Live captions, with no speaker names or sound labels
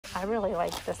I really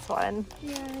like this one.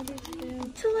 Yeah, I do too.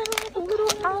 It's a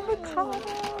little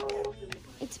avocado.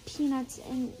 It's peanuts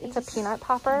and It's a peanut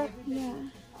popper? Yeah.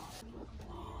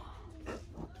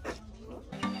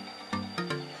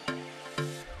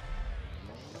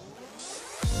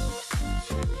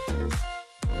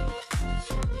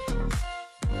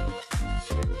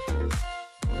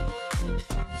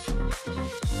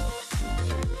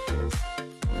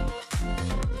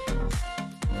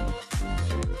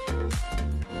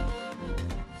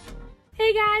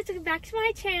 Hey guys, welcome back to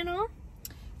my channel.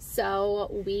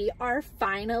 So we are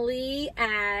finally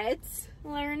at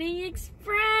Learning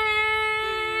Express.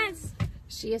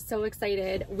 She is so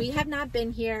excited. We have not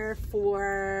been here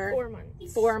for 4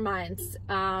 months. 4 months.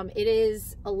 It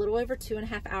is a little over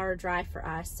 2.5 hour drive for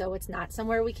us, so it's not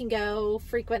somewhere we can go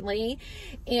frequently.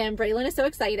 And Braelyn is so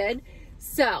excited.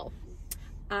 So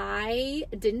I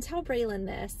didn't tell Braelyn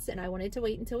this, and I wanted to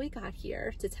wait until we got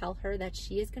here to tell her that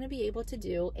she is going to be able to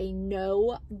do a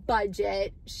no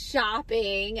budget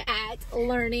shopping at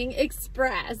Learning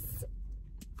Express.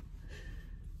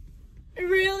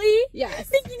 Really? Yes.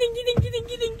 Thank you.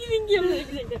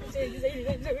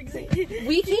 I'm so excited.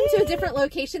 We came to a different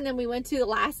location than we went to the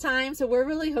last time, so we're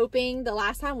really hoping, the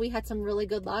last time we had some really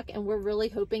good luck, and we're really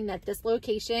hoping that this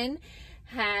location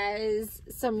has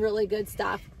some really good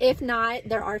stuff. If not,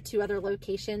 there are 2 other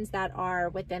locations that are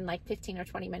within like 15 or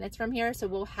 20 minutes from here, so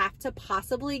we'll have to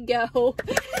possibly go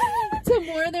to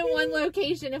more than one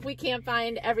location if we can't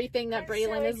find everything that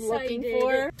Braelyn is looking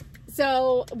for.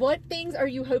 So what things are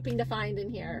you hoping to find in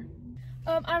here?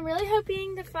 I'm really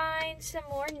hoping to find some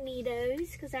more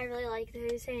Neatos because I really like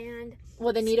those, and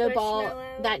Well, the Neato ball,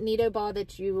 Squishmallow. that Neato ball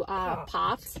that you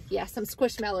popped. Yeah, some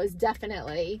Squishmallows,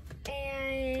 definitely.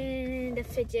 And a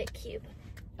fidget cube.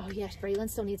 Oh yes, Braelyn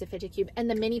still needs a fidget cube. And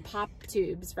the mini pop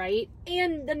tubes, right?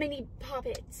 And the mini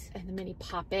poppets. And the mini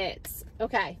poppets.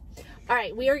 Okay. All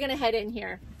right, we are going to head in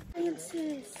here. What's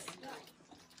this?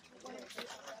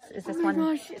 Is this Oh my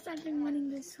one? gosh, yes, I've been wanting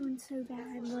this one so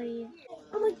badly.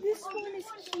 Oh, like this one is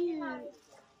cute.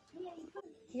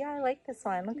 Yeah, I like this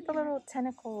one. Look at the little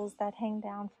tentacles that hang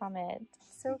down from it.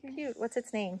 So cute. What's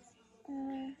its name?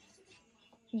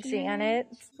 Janet.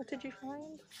 What did you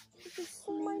find?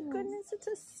 Oh my goodness, it's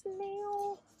a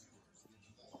snail.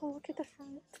 Oh, look at the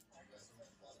front.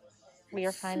 We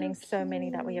are finding so many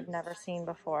that we have never seen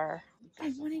before.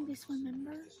 I'm wanting this one,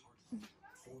 remember?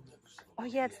 Oh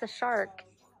yeah, it's the shark.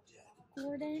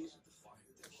 Gordon?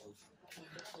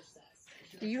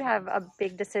 You have a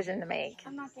big decision to make.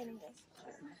 I'm not getting this.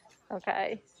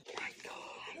 Okay. Oh my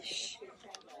gosh.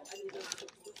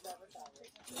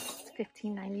 It's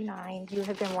 $15.99. You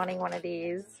have been wanting one of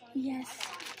these. Yes.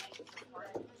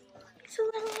 It's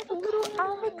a little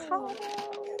avocado.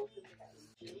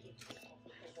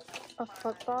 A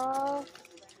football.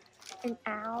 An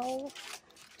owl.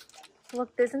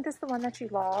 Look, isn't this the one that you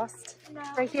lost? No.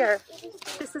 Right here.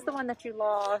 This is the one that you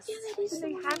lost. Yeah, that is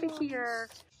They so have it lost. here.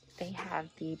 They have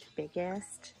the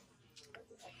biggest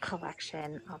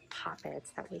collection of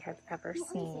poppets that we have ever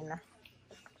seen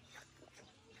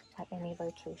at any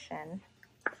location.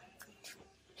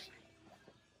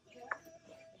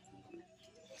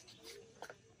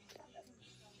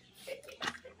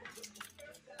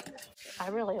 I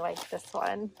really like this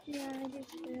one. Yeah, I do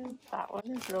too. That one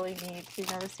is really neat. We've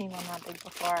never seen one that big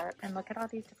before. And look at all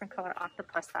these different color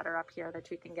octopus that are up here that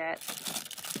you can get.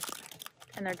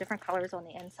 And they're different colors on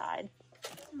the inside.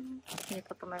 Can you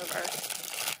flip them over?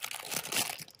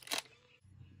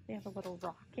 They have a little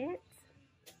rocket.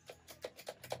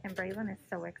 And Braelyn is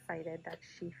so excited that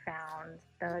she found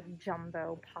the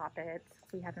jumbo poppets.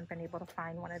 We haven't been able to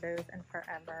find one of those in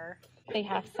forever. They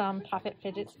have some poppet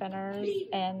fidget spinners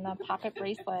and the poppet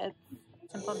bracelets.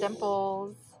 Simple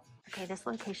dimples. Okay, this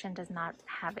location does not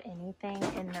have anything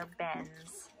in their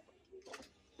bins.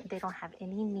 They don't have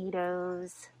any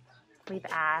Neatos. We've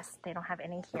asked. They don't have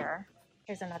any here.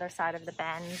 Here's another side of the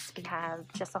bins. We have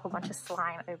just a whole bunch of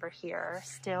slime over here.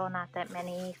 Still not that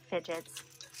many fidgets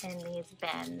in these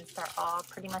bins. They're all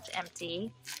pretty much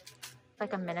empty.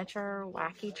 Like a miniature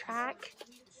wacky track,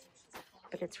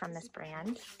 but it's from this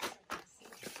brand.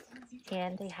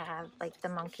 And they have like the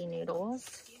monkey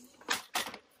noodles.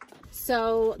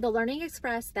 So the Learning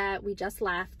Express that we just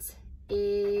left,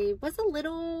 it was a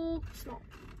little Small.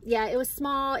 Yeah, it was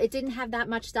small. It didn't have that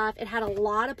much stuff. It had a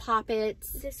lot of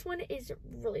poppets. This one is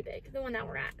really big, the one that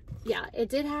we're at. Yeah, it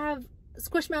did have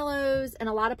Squishmallows and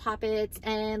a lot of poppets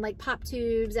and like pop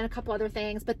tubes and a couple other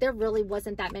things, but there really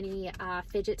wasn't that many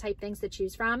fidget type things to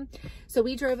choose from. So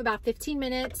we drove about 15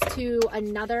 minutes to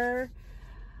another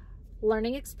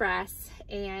Learning Express,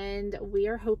 and we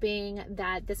are hoping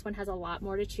that this one has a lot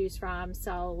more to choose from,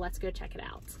 so let's go check it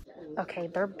out. Okay,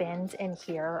 their bins in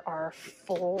here are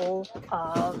full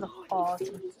of all,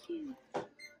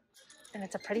 and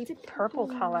it's a pretty purple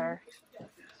color.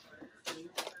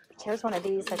 Here's one of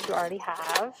these that you already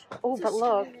have. Oh, but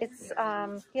look, it's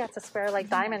yeah, it's a square like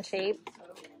diamond shape.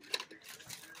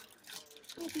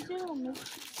 Little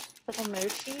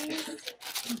mochis.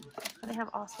 They have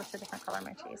all sorts of different color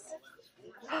mochis.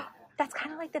 That's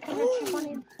kind of like the thing that you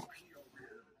wanted.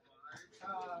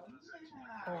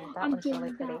 Oh, that one's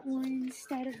really pretty. That one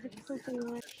instead of the purple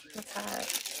one. What's that?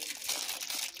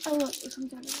 Oh look, it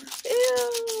comes out of there.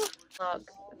 Ew.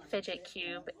 Look, fidget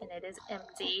cube, and it is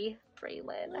empty.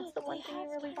 Braelyn, that's the one thing I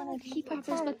really wanted. Pea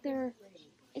poppers, but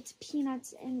it's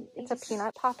peanuts and It's a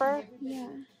peanut popper? Yeah.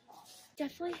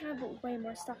 Definitely have way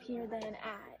more stuff here than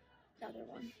at the other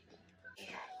one.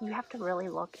 You have to really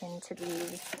look into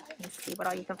these and see what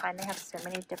all you can find. They have so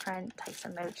many different types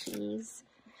of mochis.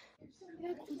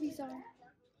 Look how cool these are.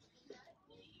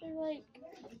 They're like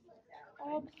they're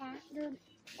all rubber.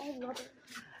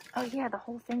 Oh yeah, the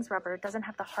whole thing's rubber. It doesn't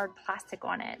have the hard plastic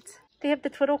on it. They have the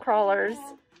twiddle crawlers.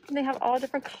 And they have all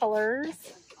different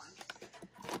colors.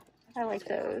 I like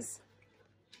those.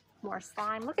 More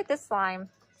slime. Look at this slime.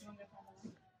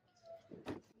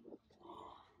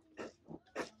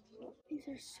 These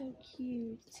are so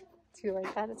cute. Do you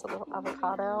like that? It's a little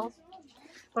avocado.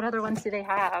 What other ones do they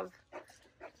have?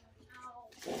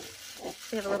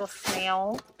 They have a little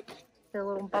snail. They have a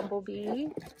little bumblebee.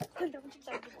 Let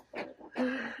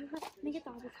me get the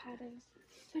avocado.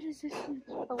 What is this one?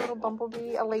 A little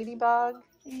bumblebee, a ladybug,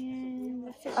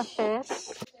 and a fish.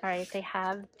 All right, they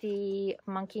have the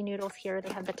monkey noodles here.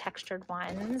 They have the textured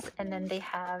ones, and then they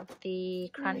have the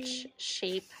crunch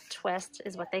shape twist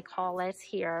is what they call it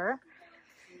here.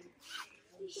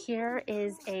 Here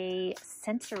is a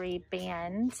sensory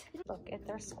band. Look at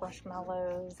their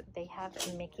Squishmallows. They have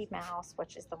Mickey Mouse,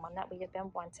 which is the one that we have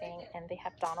been wanting, and they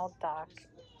have Donald Duck,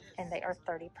 and they are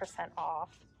 30%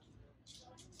 off.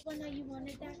 One that you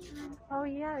wanted that time? Oh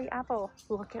yeah, the apple.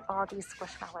 Look at all these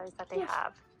Squishmallows that they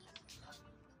have.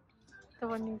 The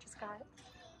one you just got.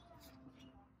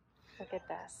 Look at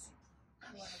this.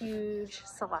 Huge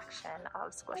selection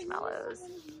of Squishmallows.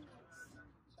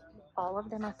 All of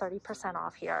them are 30%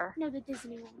 off here. No, the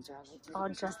Disney ones are all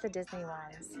just the Disney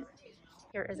ones.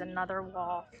 Here is another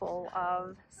wall full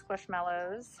of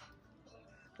Squishmallows.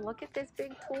 Look at this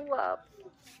big tulip.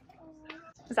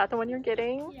 Is that the one you're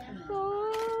getting? Yeah.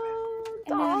 Oh,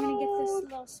 and then I'm gonna get this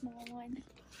little small one.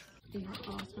 They have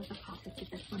all sorts of pockets with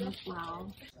this one as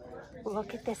well.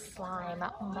 Look at this slime.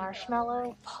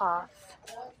 Marshmallow puff.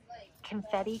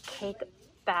 Confetti cake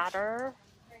batter.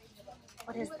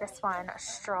 What is this one?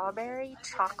 Strawberry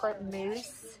chocolate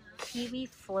mousse. Kiwi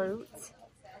float.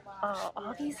 Oh,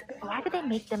 all these. Why do they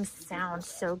make them sound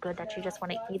so good that you just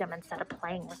want to eat them instead of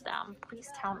playing with them? Please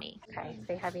tell me. Okay,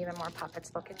 they have even more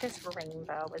puppets. Look at this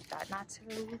rainbow. Is that not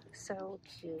so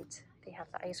cute? They have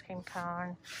the ice cream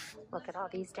cone. Look at all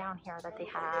these down here that they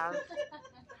have.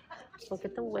 Look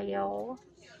at the whale.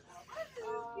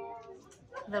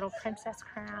 Little princess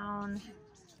crown.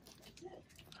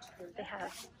 They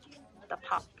have the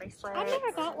pop bracelet. I've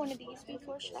never got one of these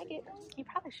before. Should I get one? You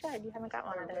probably should. You haven't got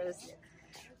one of those.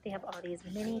 They have all these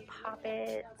mini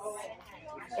poppets.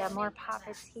 They have more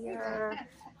poppets here.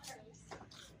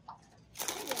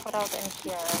 What else in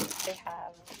here? They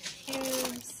have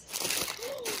cubes.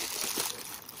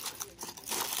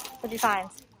 What'd you find?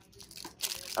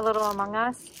 A little Among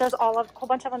Us. There's a whole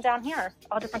bunch of them down here,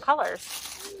 all different colors.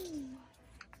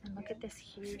 And look at this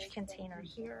huge container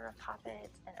here,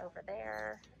 poppets, and over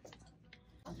there.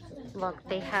 Look,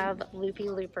 they have loopy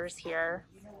loopers here.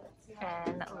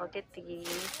 And look at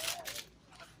these.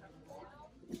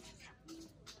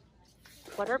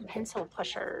 What are pencil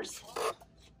pushers?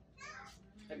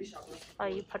 Oh,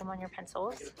 you put them on your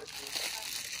pencils?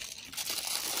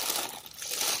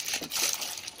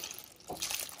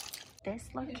 This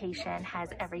location has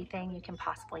everything you can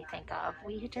possibly think of.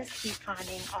 We just keep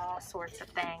finding all sorts of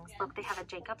things. Look, they have a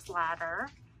Jacob's ladder.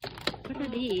 What are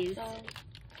these?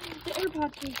 The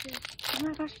AirPod cases. Oh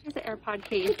my gosh, it is an AirPod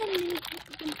case.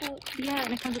 Yeah,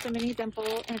 and it comes with a mini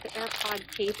dimple, and it's an AirPod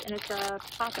case, and it's a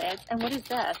poppet. And what is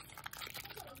this?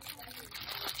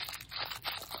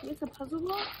 It's a puzzle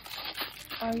block?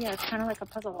 Oh yeah, it's kind of like a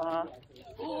puzzle block.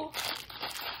 Oh.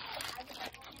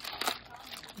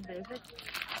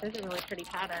 Those are really pretty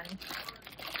patterns.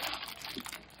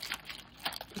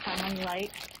 You find one you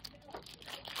like?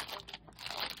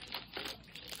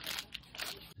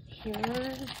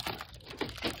 Here's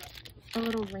a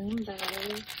little rainbow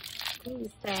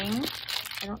thing.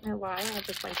 I don't know why, I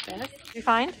just like this. Did you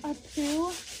find? A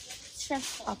poo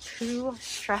stress ball. A poo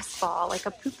stress ball, like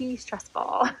a poopy stress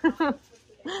ball.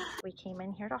 We came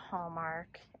in here to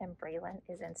Hallmark and Braelyn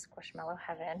is in Squishmallow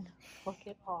heaven. Look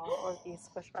at all of these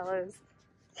Squishmallows.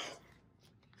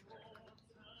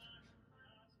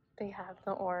 They have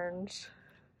the orange.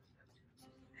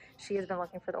 She has been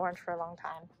looking for the orange for a long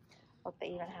time. Look, they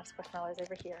even have Squishmallows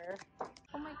over here.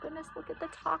 Oh my goodness, look at the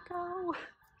taco.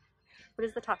 What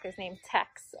is the taco's name?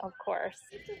 Tex, of course.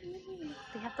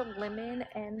 They have the lemon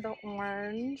and the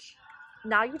orange.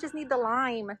 Now you just need the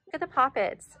lime. Look at the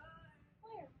poppets.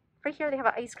 Right here, they have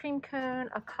an ice cream cone,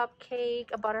 a cupcake,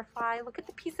 a butterfly. Look at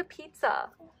the piece of pizza.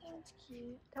 Oh, that one's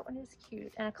cute. That one is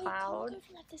cute. And a cloud. Look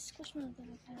at this Squishmallow that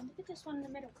I found. Look at this one in the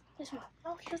middle. This one.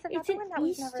 Oh, here's another one that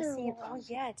we've never seen. Oh,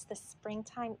 yeah, it's the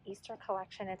springtime Easter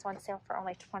collection. It's on sale for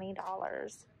only $20.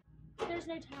 There's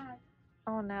no tag.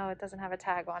 Oh, no, it doesn't have a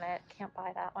tag on it. Can't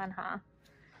buy that one, huh?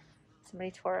 Somebody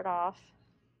tore it off.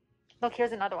 Look,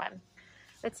 here's another one.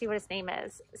 Let's see what his name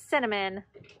is. Cinnamon.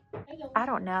 I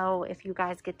don't know if you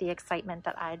guys get the excitement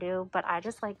that I do, but I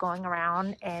just like going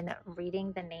around and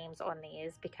reading the names on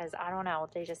these because I don't know,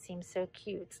 they just seem so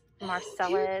cute.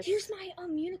 Marcellus. Here's my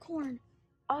unicorn.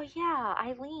 Oh yeah,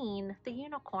 Eileen, the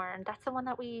unicorn. That's the one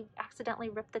that we accidentally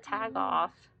ripped the tag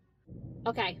off.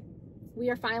 Okay, we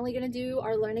are finally going to do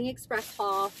our Learning Express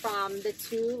haul from the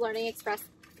 2 Learning Express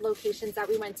locations that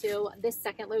we went to. This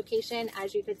second location,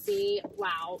 as you could see,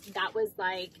 wow, that was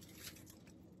like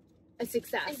a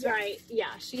success, right?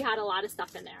 Yeah, she had a lot of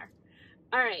stuff in there.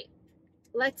 All right,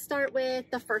 let's start with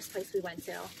the first place we went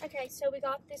to. Okay, so we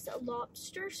got this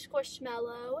lobster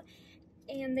Squishmallow,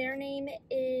 and their name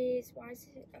is, why is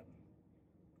it,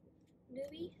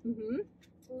 Louie?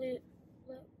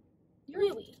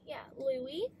 Louie, yeah,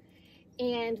 Louie.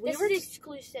 And this is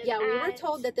exclusive. Yeah, we were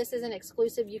told that this is an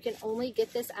exclusive. You can only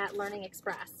get this at Learning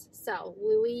Express. So,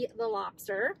 Louie the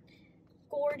lobster.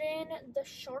 Gordon the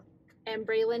shark. And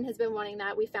Braelyn has been wanting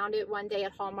that. We found it one day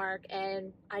at Hallmark,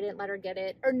 and I didn't let her get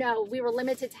it. Or no, we were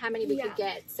limited to how many we could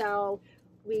get. So,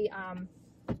 we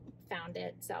found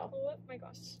it. So. Oh my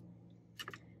gosh.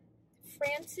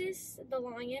 Francis the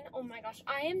lion. Oh my gosh.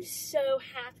 I am so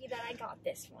happy that I got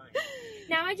this one.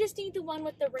 Now I just need the one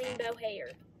with the rainbow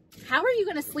hair. How are you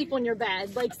going to sleep on your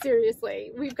bed? Like,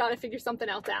 seriously, we've got to figure something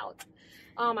else out.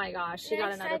 Oh my gosh, she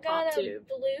got another pop tube.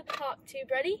 Blue pop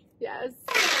tube. Ready? Yes.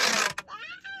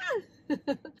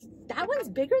 That one's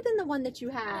bigger than the one that you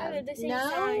have. No, the same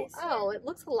size. Oh, it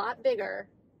looks a lot bigger.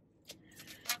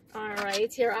 All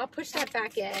right, here, I'll push that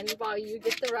back in while you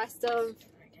get the rest of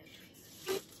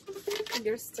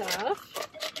your stuff.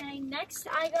 Okay, next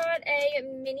I got a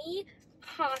mini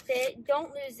poppet.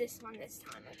 Don't lose this one this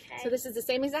time, okay? So this is the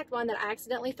same exact one that I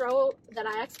accidentally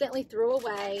threw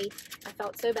away. I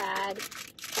felt so bad.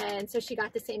 And so she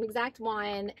got the same exact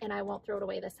one, and I won't throw it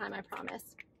away this time, I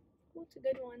promise. Oh, it's a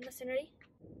good one. Listen, ready?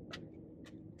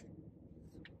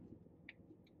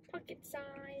 Pocket size.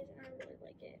 I really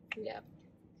like it. Yep.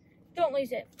 Don't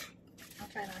lose it. I'll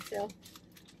try not to.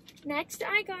 Next,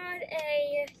 I got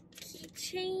a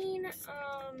keychain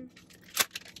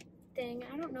thing.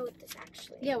 I don't know what this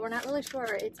actually is. Yeah, we're not really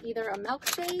sure. It's either a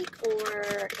milkshake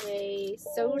or a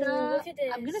soda. Ooh, look at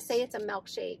this. I'm going to say it's a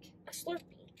milkshake. A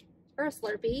Slurpee. Or a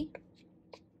Slurpee.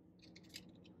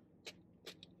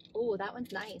 Oh, that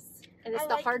one's nice. And it's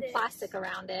the like hard this. plastic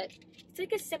around it. It's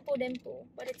like a simple dimple,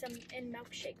 but it's in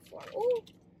milkshake form. Ooh.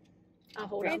 I'll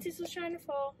hold on. Francis was trying to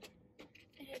fall,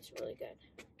 and it's really good.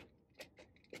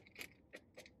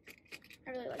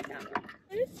 I really like that one.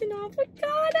 It's an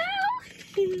avocado.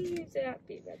 I'm so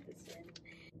happy about this one.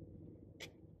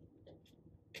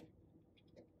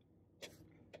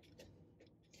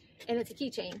 And it's a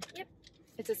keychain. Yep.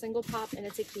 It's a single pop and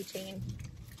it's a keychain.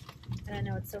 And I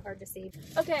know it's so hard to see.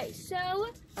 Okay, so.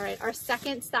 All right, our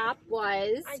second stop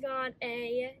was. I got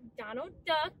a Donald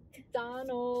Duck.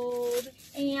 Donald.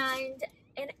 And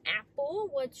an apple,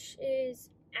 which is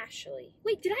Ashley.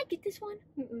 Wait, did I get this one?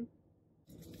 Mm-mm.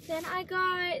 Then I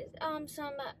got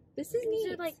some. This is neat.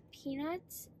 These are like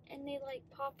peanuts, and they like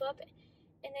pop up,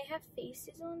 and they have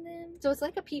faces on them. So it's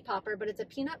like a pea popper, but it's a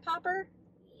peanut popper?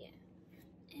 Yeah.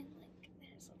 And like, it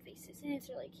has some faces, and it's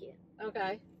really cute.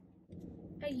 Okay.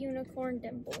 A unicorn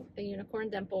dimple. A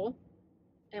unicorn dimple.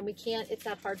 And we can't, it's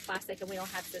that hard plastic, and we don't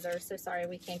have scissors, so sorry,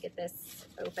 we can't get this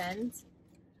opened.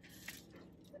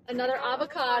 Another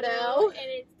avocado. And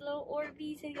it's little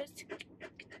Orbeez, and it goes.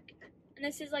 And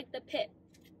this is like the pit.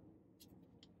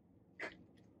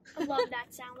 I love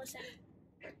that sound. Listen.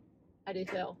 I do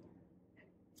too.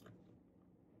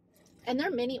 And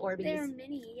they're mini Orbeez. They're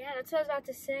mini, yeah. That's what I was about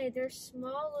to say. They're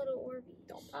small little Orbeez.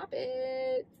 Don't pop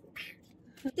it.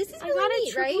 This is I really got a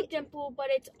neat, triple right? dimple, but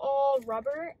it's all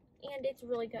rubber and it's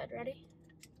really good. Ready?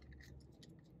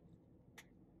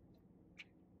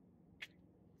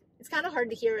 It's kind of hard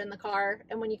to hear in the car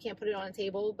and when you can't put it on a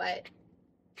table, but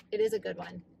it is a good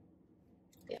one.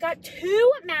 Yeah. Got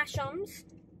 2 Mash'ems.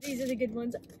 These are the good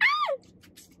ones.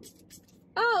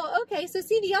 Oh, okay. So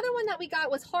see, the other one that we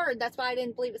got was hard. That's why I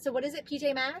didn't believe it. So what is it?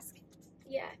 PJ Mask?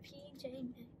 Yeah, PJ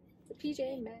Mask. The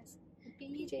PJ Mask.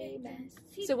 PJ Mask.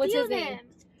 See, So what's feel his name? them.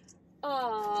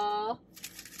 Aww.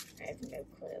 I have no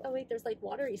clue. Oh wait, there's like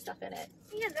watery stuff in it.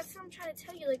 Yeah, that's what I'm trying to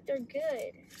tell you. Like, they're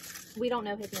good. We don't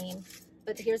know his name.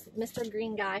 But here's Mr.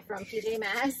 Green Guy from PJ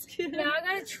Mask. Now I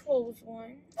got a Trolls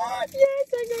one. Oh,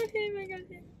 yes, I got him. I got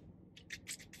him.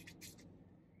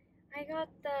 I got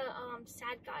the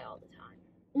sad guy all the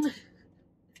time.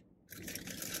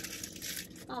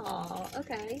 Oh,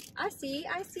 okay. I see.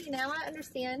 Now I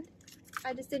understand.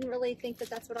 I just didn't really think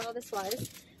that that's what all this was.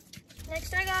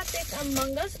 Next, I got this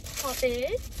Among Us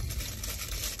puppet.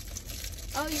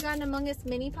 Oh, you got an Among Us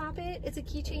mini poppet? It's a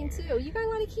keychain too. You got a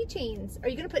lot of keychains. Are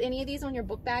you going to put any of these on your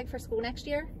book bag for school next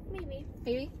year? Maybe.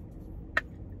 Maybe?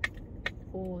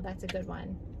 Oh, that's a good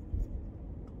one.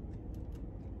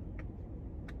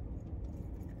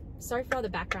 Sorry for all the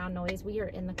background noise. We are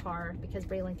in the car because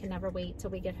Braelyn can never wait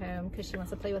till we get home because she wants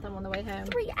to play with them on the way home.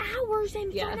 3 hours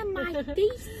in front of my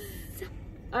face.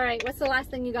 All right, what's the last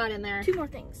thing you got in there? 2 more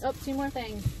things. Oh, 2 more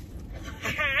things.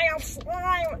 I have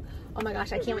slime. Oh my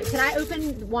gosh, I can't wait. Can I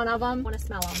open one of them? I want to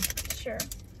smell them. Sure.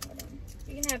 Hold on.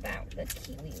 You can have that, the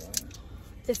kiwi one.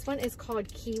 This one is called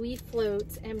Kiwi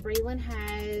Floats, and Braelyn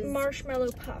has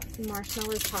Marshmallow Puff.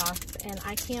 Marshmallow Puff, and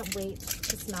I can't wait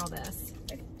to smell this.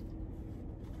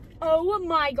 Oh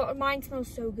my god, mine smells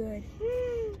so good.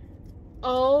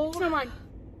 Oh. Smell mine.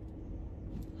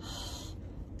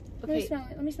 Okay. Let me smell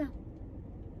it. Let me smell.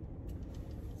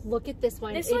 Look at this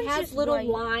one. This It one's has just little white.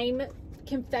 lime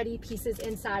confetti pieces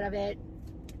inside of it.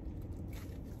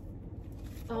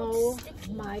 Oh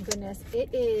my goodness. It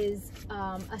is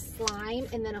a slime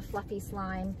and then a fluffy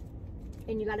slime.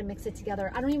 And you got to mix it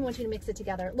together. I don't even want you to mix it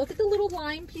together. Look at the little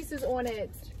lime pieces on it.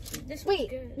 This one's Wait,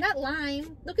 good. not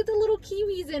lime. Look at the little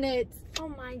kiwis in it. Oh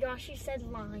my gosh, you said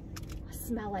lime.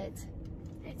 Smell it.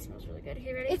 It smells really good.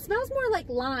 Here, ready? It smells more like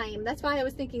lime. That's why I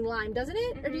was thinking lime, doesn't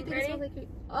it? Or do you think it Ready? smells like...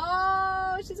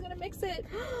 Oh, she's going to mix it.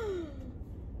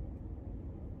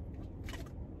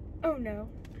 Oh no.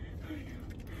 Oh no.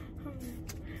 Oh no.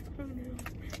 Oh no.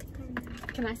 Oh no.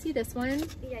 Can I see this one?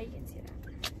 Yeah, you can see that.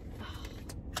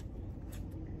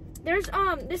 There's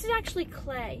this is actually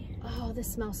clay. Oh,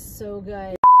 this smells so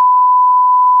good.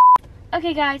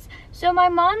 Okay guys, so my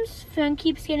mom's phone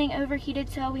keeps getting overheated,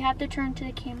 so we have to turn to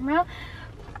the camera.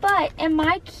 But in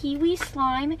my kiwi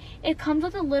slime, it comes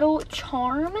with a little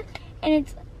charm, and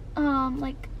it's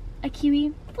like a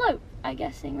kiwi float, I'm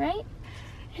guessing, right?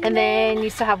 And then you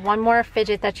still have one more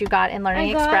fidget that you got in Learning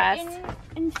Express. I got an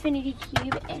infinity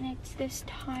cube, and it's this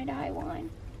tie-dye one.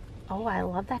 Oh, I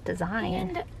love that design.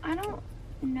 And I don't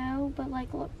know, but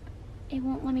like, look, it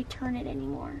won't let me turn it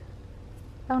anymore.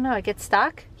 Oh no, it gets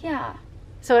stuck? Yeah.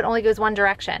 So it only goes one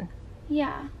direction.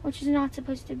 Yeah, which is not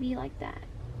supposed to be like that.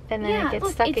 And then it gets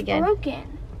look, stuck it's again.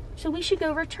 Broken. So we should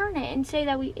go return it and say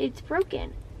that it's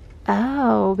broken.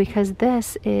 Oh, because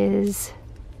this is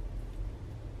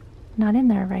not in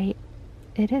there, right?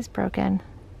 It is broken.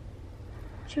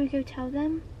 Should we go tell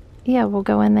them? Yeah, we'll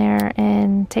go in there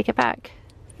and take it back.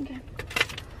 Okay.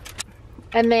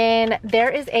 And then there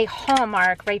is a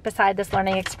Hallmark right beside this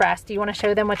Learning Express. Do you want to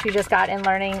show them what you just got in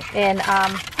Learning in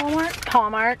Hallmark?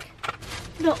 Hallmark?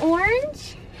 The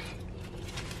orange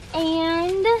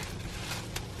and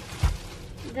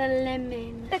the lemon.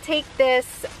 I'm going to take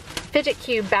this fidget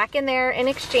cube back in there and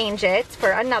exchange it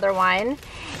for another one.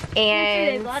 And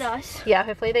hopefully they let us. Yeah,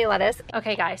 hopefully they let us.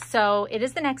 Okay guys, so it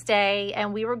is the next day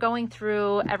and we were going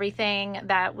through everything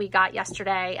that we got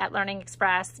yesterday at Learning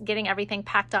Express, getting everything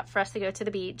packed up for us to go to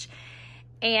the beach.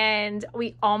 And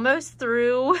we almost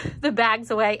threw the bags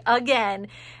away again.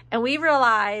 And we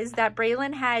realized that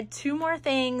Braelyn had 2 more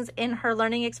things in her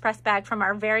Learning Express bag from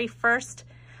our very first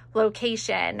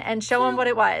location. And show them what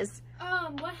it was.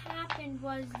 What happened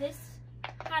was this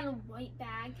had a white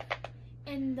bag,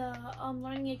 and the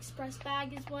Learning Express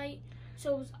bag is white,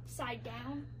 so it was upside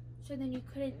down, so then you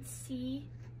couldn't see.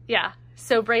 Yeah,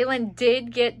 so Braelyn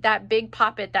did get that big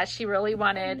poppet that she really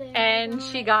wanted, and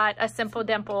she got a Simple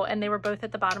Dimple, and they were both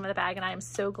at the bottom of the bag, and I am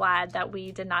so glad that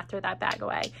we did not throw that bag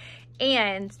away.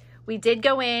 And we did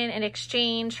go in and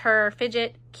exchange her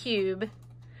fidget cube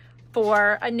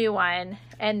for a new one,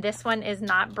 and this one is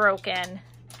not broken.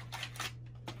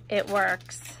 It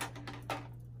works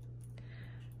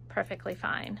perfectly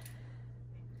fine.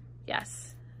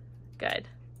 Yes. Good.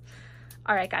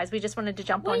 All right, guys, we just wanted to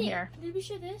jump on here. Did we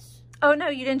show this? Oh, no,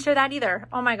 you didn't show that either.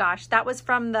 Oh my gosh, that was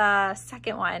from the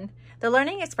second one. The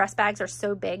Learning Express bags are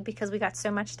so big because we got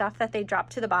so much stuff that they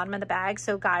dropped to the bottom of the bag.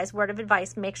 So guys, word of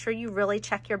advice, make sure you really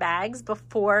check your bags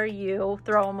before you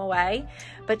throw them away.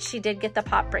 But she did get the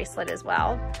pop bracelet as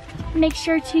well. Make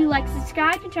sure to like,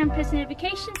 subscribe, and turn on post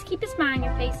notifications. Keep a smile on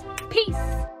your face. Peace.